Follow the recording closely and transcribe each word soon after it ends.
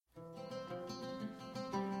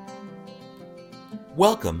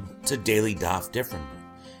Welcome to Daily Daf Differently,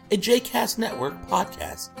 a JCast Network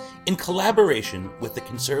podcast in collaboration with the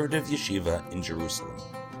Conservative Yeshiva in Jerusalem.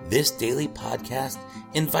 This daily podcast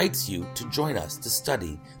invites you to join us to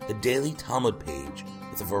study the daily Talmud page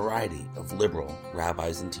with a variety of liberal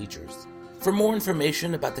rabbis and teachers. For more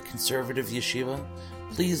information about the Conservative Yeshiva,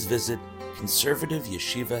 please visit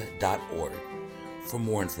conservativeyeshiva.org. For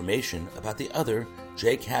more information about the other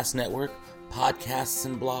JCast Network podcasts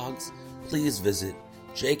and blogs, please visit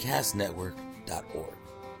jcastnetwork.org.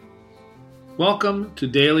 Welcome to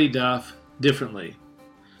Daily Daf Differently.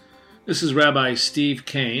 This is Rabbi Steve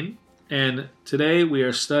Kane, and today we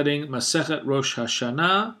are studying Masechet Rosh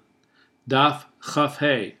Hashanah, Daf Chaf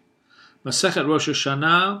Hey. Masechet Rosh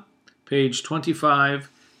Hashanah, page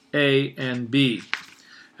 25, A and B.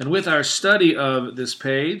 And with our study of this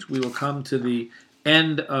page, we will come to the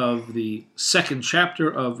end of the second chapter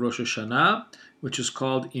of Rosh Hashanah, which is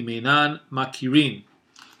called Imenan Makirin.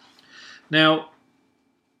 Now,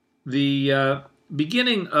 the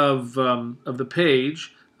beginning of the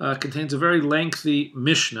page contains a very lengthy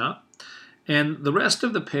Mishnah, and the rest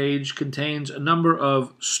of the page contains a number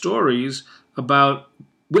of stories about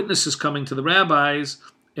witnesses coming to the rabbis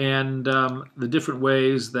and the different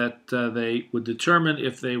ways that they would determine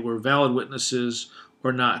if they were valid witnesses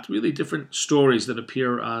or not. Really different stories that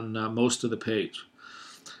appear on most of the page.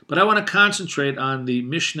 But I want to concentrate on the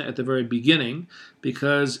Mishnah at the very beginning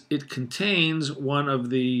because it contains one of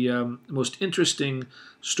the most interesting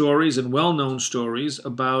stories and well-known stories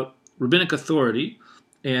about rabbinic authority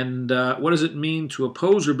and what does it mean to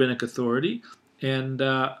oppose rabbinic authority and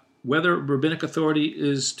whether rabbinic authority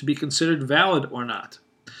is to be considered valid or not.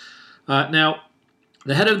 Now,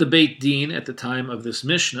 the head of the Beit Din at the time of this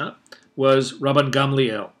Mishnah was Rabban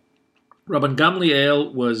Gamliel. Rabban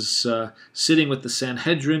Gamliel was sitting with the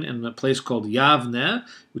Sanhedrin in a place called Yavne,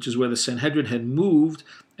 which is where the Sanhedrin had moved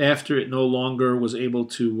after it no longer was able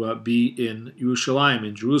to be in Yerushalayim,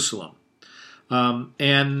 in Jerusalem.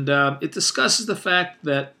 And it discusses the fact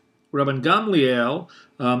that Rabban Gamliel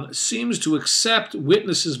seems to accept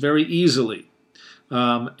witnesses very easily.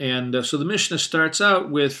 So the Mishnah starts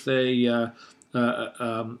out with a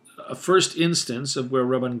first instance of where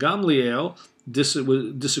Rabban Gamliel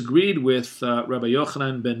disagreed with Rabbi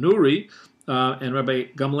Yochanan ben Nuri, and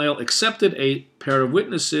Rabbi Gamliel accepted a pair of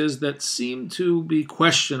witnesses that seemed to be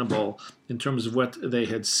questionable in terms of what they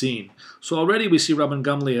had seen. So already we see Rabban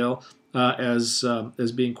Gamliel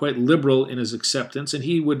as being quite liberal in his acceptance, and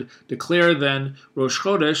he would declare then Rosh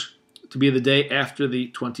Chodesh to be the day after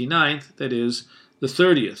the 29th, that is, the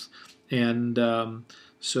 30th. And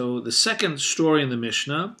so the second story in the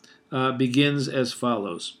Mishnah begins as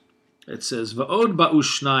follows. It says, Va'od ba'u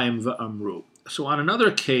shnayim va'amru. So on another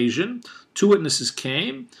occasion, two witnesses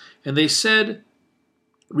came, and they said,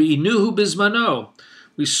 Ri'inuhu bizmano.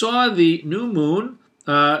 We saw the new moon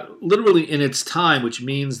literally in its time, which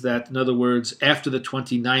means that, in other words, after the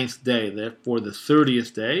 29th day, therefore the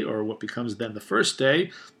 30th day, or what becomes then the first day,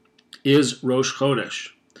 is Rosh Chodesh.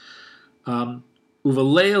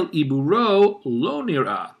 Uvaleil iburo lo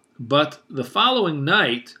nira. But the following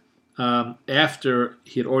night, after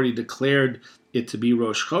he had already declared it to be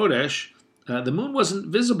Rosh Chodesh, the moon wasn't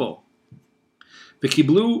visible.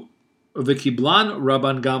 V'kiblan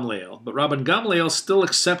Rabban Gamliel. But Rabban Gamliel still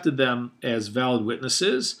accepted them as valid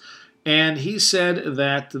witnesses, and he said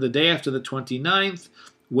that the day after the 29th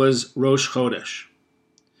was Rosh Chodesh.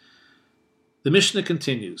 The Mishnah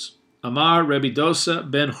continues. Amar Rabbi Dosa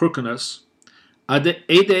ben Hurkanus,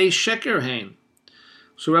 Ede Sheker Hain.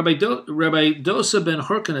 So Rabbi Dosa ben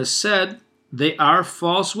Hurkanus said, they are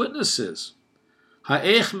false witnesses.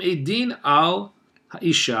 Ha'ech me'edin al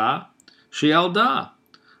ha'isha she'alda.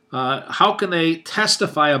 How can they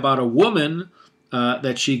testify about a woman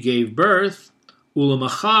that she gave birth?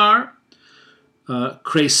 Ulamachar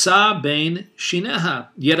kresa bein shineha.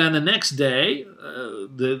 Yet on the next day,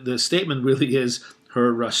 the statement really is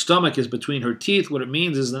her stomach is between her teeth. What it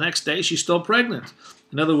means is the next day she's still pregnant.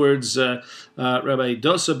 In other words, Rabbi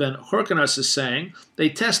Dosa ben Hurkanus is saying they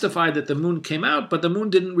testified that the moon came out, but the moon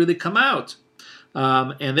didn't really come out.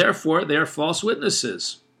 And therefore, they are false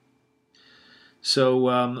witnesses. So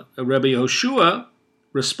Rabbi Yoshua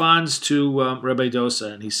responds to Rabbi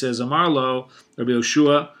Dosa, and he says, Amar lo, Rabbi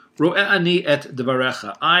Yoshua, ro'e'ani et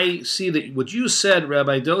dvarecha. I see that what you said,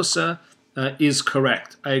 Rabbi Dosa, is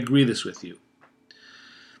correct. I agree this with you.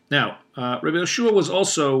 Now, Rabbi Yoshua was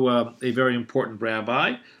also a very important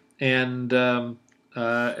rabbi, and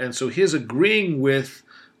so his agreeing with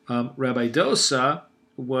Rabbi Dosa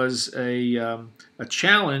was a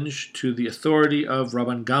challenge to the authority of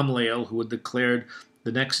Rabban Gamliel, who had declared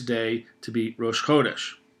the next day to be Rosh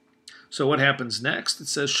Chodesh. So what happens next? It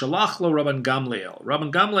says, Shalach lo Rabban Gamliel.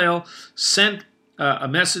 Rabban Gamliel sent a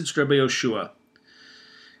message to Rabbi Yoshua.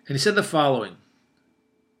 And he said the following,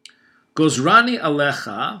 Gozrani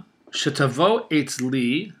alecha shetavo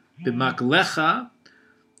etzli b'maklecha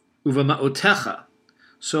uv'ma'otecha.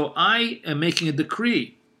 So I am making a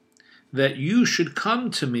decree that you should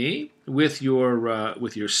come to me with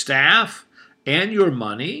your staff and your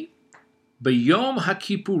money, b'yom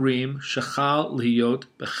haKippurim shechal liyot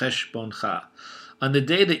b'cheshboncha, on the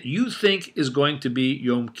day that you think is going to be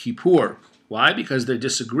Yom Kippur. Why? Because they're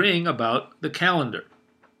disagreeing about the calendar.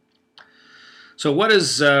 So what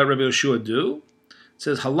does Rabbi Yoshua do? It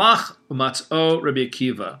says, Halach umatz'o Rabbi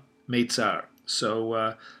Akiva meitzar.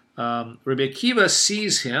 So Rabbi Akiva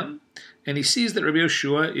sees him, and he sees that Rabbi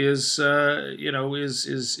Yoshua is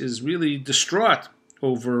really distraught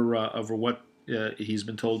over what he's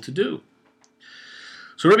been told to do.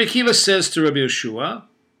 So Rabbi Akiva says to Rabbi Yoshua,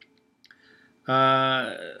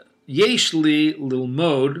 Yesh li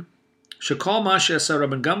lilmod shekol ma she'asa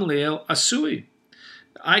Rabban Gamliel asui.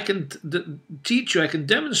 I can teach you, I can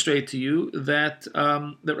demonstrate to you that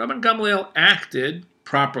that Rabban Gamliel acted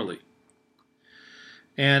properly.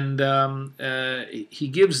 And he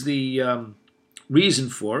gives the reason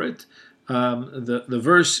for it. The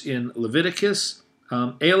verse in Leviticus,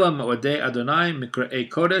 Ela Moadei Adonai Mikra'ei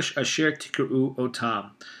Kodesh Asher Tikru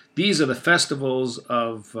Otam. These are the festivals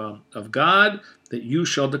of God that you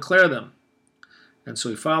shall declare them. And so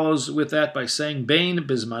he follows with that by saying, Bein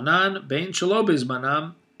Bizmanan, Bein Shalo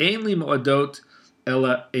Bizmanam, Ein Li Moadot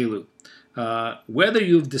Ela Elu. Whether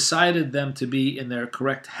you've decided them to be in their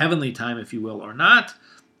correct heavenly time, if you will, or not,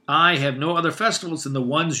 I have no other festivals than the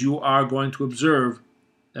ones you are going to observe.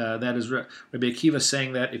 That is Rabbi Akiva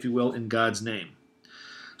saying that, if you will, in God's name.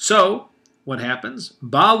 So, what happens?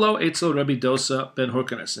 Ba'alo etzel Rabbi Dosa ben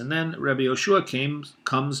Hurkanus. And then Rabbi Yoshua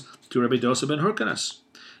comes to Rabbi Dosa ben Hurkanus.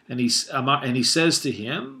 And he says to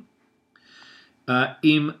him,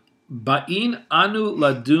 Im ba'in anu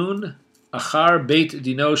ladun achar beit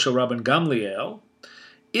dino shel Rabban Gamliel.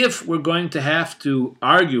 If we're going to have to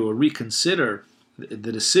argue or reconsider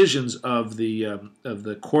the decisions of the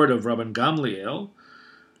court of Rabban Gamliel,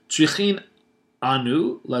 tzrichin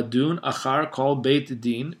anu ladun achar kol beit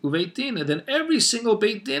din uveit din, and then every single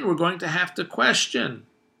beit din we're going to have to question.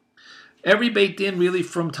 Every beit din really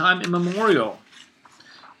from time immemorial.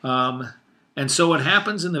 And so what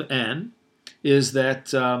happens in the end is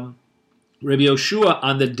that Rabbi Yoshua,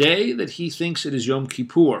 on the day that he thinks it is Yom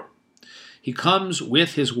Kippur, he comes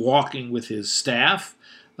with his walking, with his staff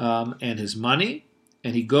and his money,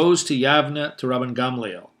 and he goes to Yavne to Rabban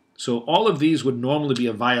Gamliel. So all of these would normally be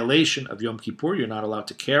a violation of Yom Kippur. You're not allowed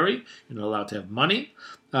to carry. You're not allowed to have money.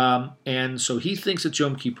 And so he thinks it's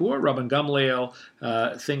Yom Kippur. Rabban Gamliel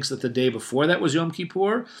thinks that the day before that was Yom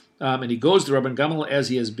Kippur. And he goes to Rabban Gamliel as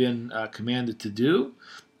he has been commanded to do.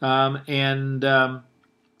 And on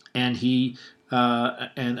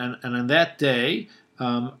that day,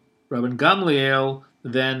 Rabban Gamliel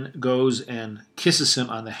then goes and kisses him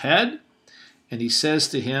on the head. And he says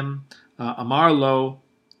to him, Amar lo,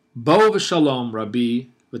 Bo v'shalom, Rabbi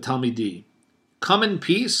v'talmidi. Come in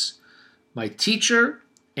peace, my teacher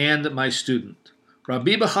and my student.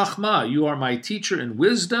 Rabbi b'chachma, you are my teacher in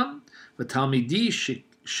wisdom. V'talmidi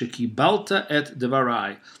shekibalta et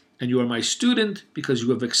devarai. And you are my student because you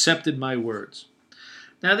have accepted my words.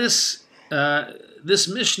 Now this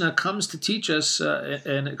Mishnah comes to teach us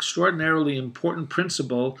an extraordinarily important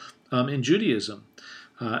principle in Judaism.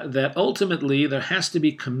 That ultimately there has to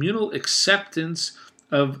be communal acceptance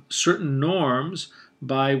of certain norms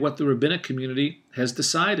by what the rabbinic community has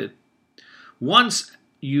decided. Once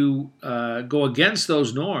you go against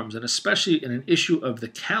those norms, and especially in an issue of the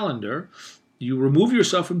calendar, you remove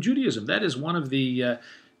yourself from Judaism. That is one of the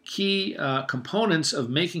key components of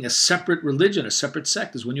making a separate religion, a separate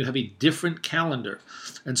sect, is when you have a different calendar.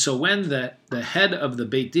 And so when the head of the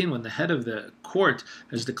Beit Din, when the head of the court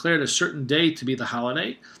has declared a certain day to be the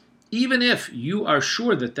holiday, even if you are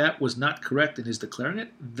sure that that was not correct in his declaring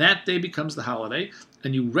it, that day becomes the holiday,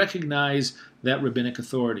 and you recognize that rabbinic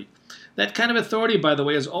authority. That kind of authority, by the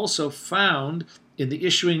way, is also found in the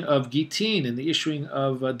issuing of gitin, in the issuing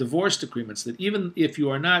of divorce decreements, that even if you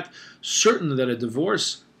are not certain that a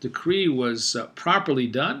divorce decree was properly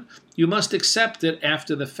done, you must accept it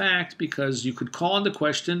after the fact, because you could call into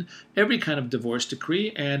question every kind of divorce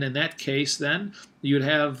decree, and in that case then you'd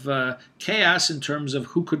have chaos in terms of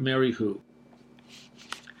who could marry who.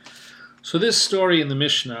 So this story in the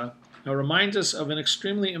Mishnah now reminds us of an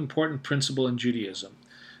extremely important principle in Judaism: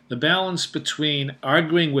 the balance between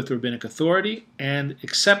arguing with rabbinic authority and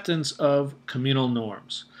acceptance of communal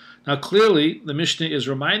norms. Now, clearly, the Mishnah is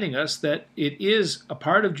reminding us that it is a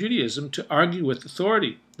part of Judaism to argue with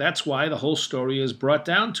authority. That's why the whole story is brought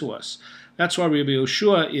down to us. That's why Rabbi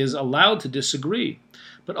Yehoshua is allowed to disagree.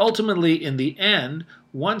 But ultimately, in the end,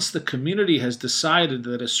 once the community has decided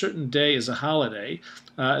that a certain day is a holiday,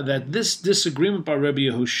 that this disagreement by Rabbi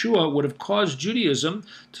Yehoshua would have caused Judaism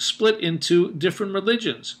to split into different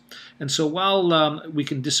religions. And so while we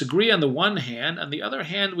can disagree on the one hand, on the other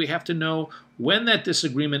hand, we have to know when that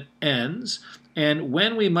disagreement ends and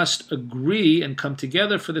when we must agree and come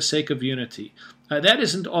together for the sake of unity. That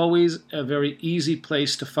isn't always a very easy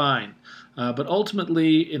place to find. But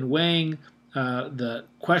ultimately, in weighing the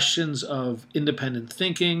questions of independent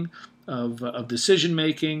thinking, of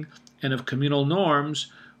decision-making, and of communal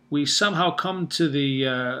norms, we somehow come to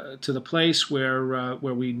the place where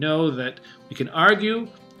we know that we can argue,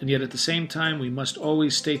 and yet at the same time we must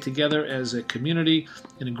always stay together as a community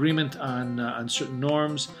in agreement on certain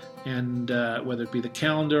norms, and whether it be the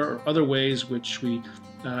calendar or other ways which we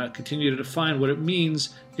continue to define what it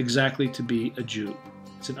means exactly to be a Jew.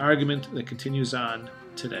 It's an argument that continues on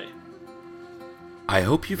today. I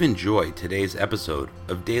hope you've enjoyed today's episode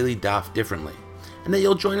of Daily Daf Differently, and that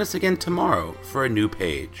you'll join us again tomorrow for a new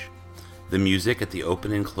page. The music at the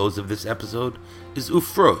open and close of this episode is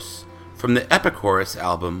Ufros from the Epicurus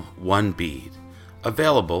album One Bead,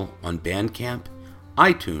 available on Bandcamp,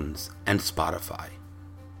 iTunes, and Spotify.